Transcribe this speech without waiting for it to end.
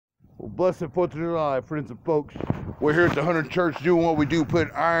Well, blessed 4th of July, friends and folks. We're here at the IronChurch doing what we do,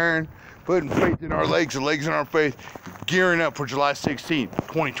 putting iron, putting faith in our legs and legs in our faith, gearing up for July 16th,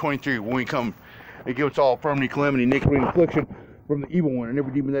 2023, when we come and give us all infirmity, calamity, iniquity, and affliction from the evil one and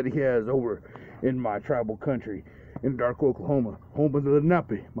every demon that he has over in my tribal country, in Dark, Oklahoma, home of the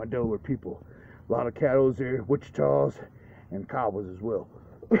Lenape, my Delaware people. A lot of cattle there, Wichitas, and Cowboys as well.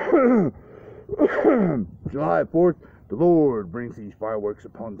 July 4th, the Lord brings these fireworks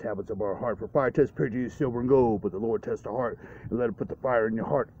upon the tablets of our heart. For fire tests prejudice, silver and gold, but the Lord tests the heart and let it put the fire in your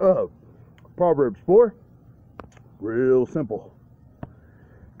heart of. Proverbs 4, real simple.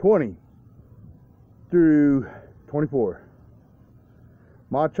 20 through 24.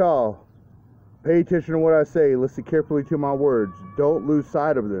 My child, pay attention to what I say. Listen carefully to my words. Don't lose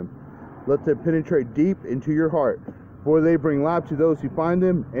sight of them. Let them penetrate deep into your heart, for they bring life to those who find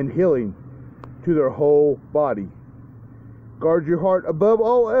them and healing to their whole body. Guard your heart above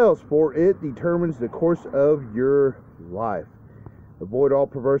all else, for it determines the course of your life. Avoid all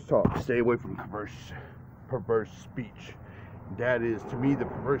perverse talk. Stay away from perverse speech. That is, to me, the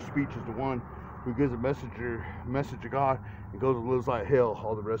perverse speech is the one who gives a message of God and goes and lives like hell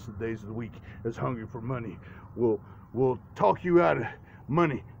all the rest of the days of the week. Is hungry for money. Will talk you out of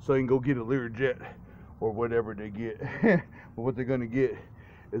money so they can go get a Learjet or whatever they get. But what they're gonna get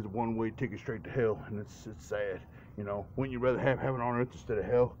is a one-way ticket straight to hell, and it's sad. You know, wouldn't you rather have heaven on earth instead of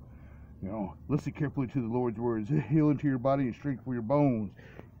hell? You know, listen carefully to the Lord's words. Healing to your body and strength for your bones.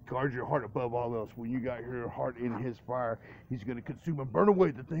 Guard your heart above all else. When you got your heart in his fire, he's going to consume and burn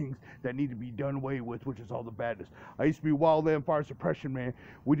away the things that need to be done away with, which is all the badness. I used to be wildland fire suppression man.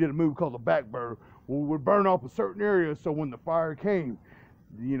 We did a movie called The Backburner, where we would burn off a certain area so when the fire came,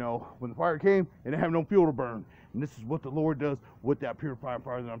 you know, when the fire came, it didn't have no fuel to burn. And this is what the Lord does with that purifying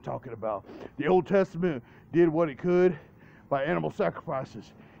fire that I'm talking about. The Old Testament did what it could by animal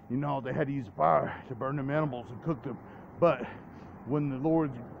sacrifices. You know, they had to use fire to burn them animals and cook them. But when the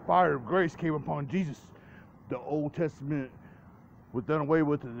Lord's fire of grace came upon Jesus, the Old Testament was done away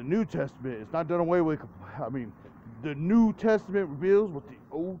with, and the New Testament is not done away with. I mean, the New Testament reveals what the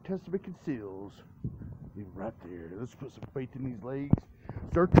Old Testament conceals. Right there. Let's put some faith in these legs.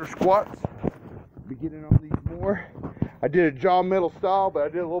 Zercher Squats. Beginning on these more. I did a jaw metal style, but I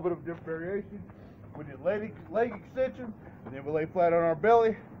did a little bit of a different variation. We did leg extension, and then we lay flat on our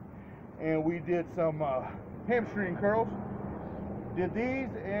belly, and we did some hamstring curls. Did these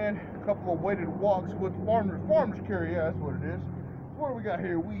and a couple of weighted walks with farmers carry. Yeah, that's what it is. So what do we got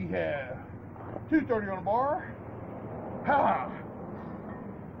here? We have 230 on a bar. Ha!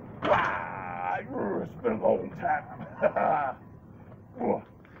 Wow! It's been a long time. Oh.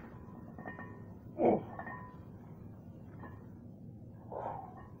 Oh.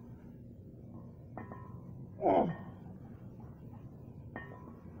 Oh.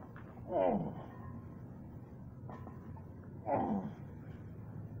 Oh.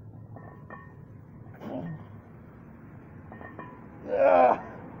 Oh. Yeah.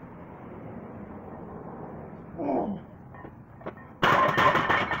 Oh.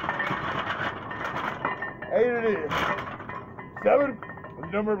 8 it is. 7 is the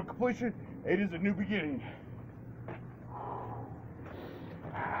number of completion. 8 is a new beginning.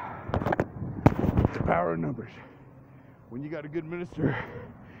 The power of numbers. When you got a good minister,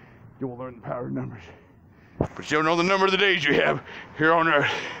 you will learn the power of numbers. But you don't know the number of the days you have here on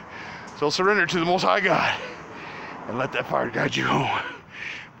earth. So surrender to the Most High God and let that fire guide you home.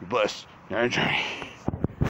 Be blessed. Iron journey.